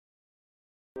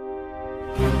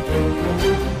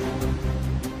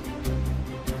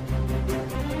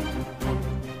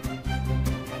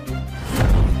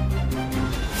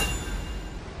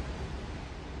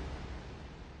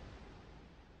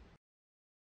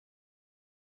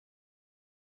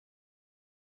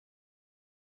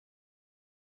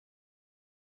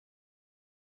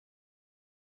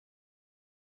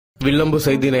வில்லம்பு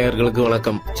செய்தி நேயர்களுக்கு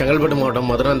வணக்கம். செங்கல்பட்டு மாவட்டம்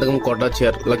மதுராந்தகம்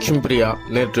கோட்டாட்சியர் லட்சுமி பிரியா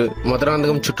நேற்று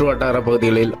மதுராந்தகம் சுற்றுவட்டார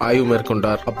பகுதிகளில் ஆய்வு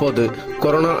மேற்கொண்டார். அப்போது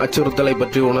கொரோனா அச்சுறுத்தலை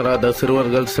பற்றி உணராத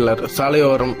சிறுவர்கள் சிலர்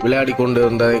சாலையோரம் விளையாடி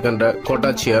கொண்டிருந்ததை கண்ட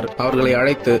கோட்டாட்சியர் அவர்களை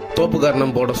அழைத்து தோப்பு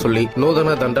காரணம் போட சொல்லி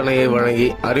நூதன தண்டனையை வழங்கி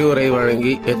அறிவுரை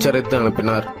வழங்கி எச்சரித்து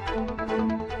அனுப்பினார்.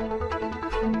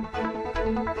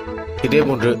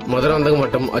 இதேபோன்று மதுராந்தகம்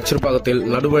மற்றும் அச்சிறுபாக்கத்தில்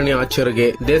நடுவழி ஆட்சி அருகே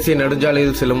தேசிய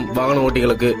நெடுஞ்சாலையில் செல்லும் வாகன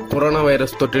ஓட்டிகளுக்கு கொரோனா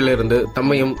வைரஸ் தொற்றிலிருந்து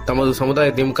தம்மையும் தமது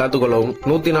சமுதாயத்தையும் காத்துக்கொள்ளவும்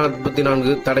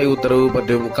 144 தடை உத்தரவு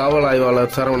பற்றியும் காவல்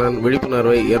ஆய்வாளர் சரவணன்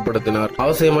விழிப்புணர்வை ஏற்படுத்தினார்.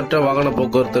 அவசியமற்ற வாகன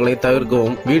போக்குவரத்துகளை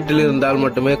தவிர்க்கவும், வீட்டில் இருந்தால்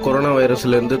மட்டுமே கொரோனா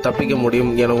வைரஸிலிருந்து தப்பிக்க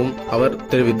முடியும் எனவும் அவர்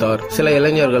தெரிவித்தார். சில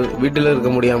இளைஞர்கள் வீட்டில்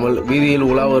இருக்க முடியாமல் வீதியில்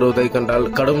உலா வருவதை கண்டால்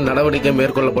கடும் நடவடிக்கை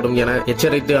மேற்கொள்ளப்படும் என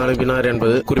எச்சரித்து அனுப்பினார்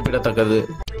என்பது குறிப்பிடத்தக்கது.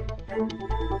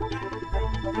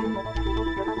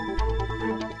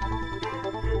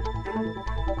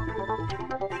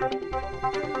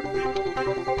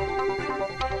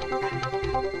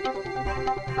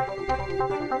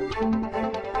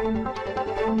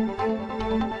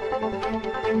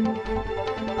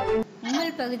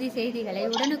 உங்கள் பகுதி செய்திகளை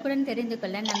உடனுக்குடன் தெரிந்து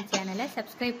கொள்ள நம் சேனலை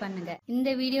சப்ஸ்கிரைப் பண்ணுங்க. இந்த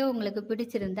வீடியோ உங்களுக்கு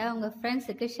பிடிச்சிருந்தா உங்க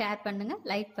ஃப்ரெண்ட்ஸுக்கு ஷேர் பண்ணுங்க,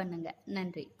 லைக் பண்ணுங்க.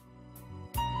 நன்றி.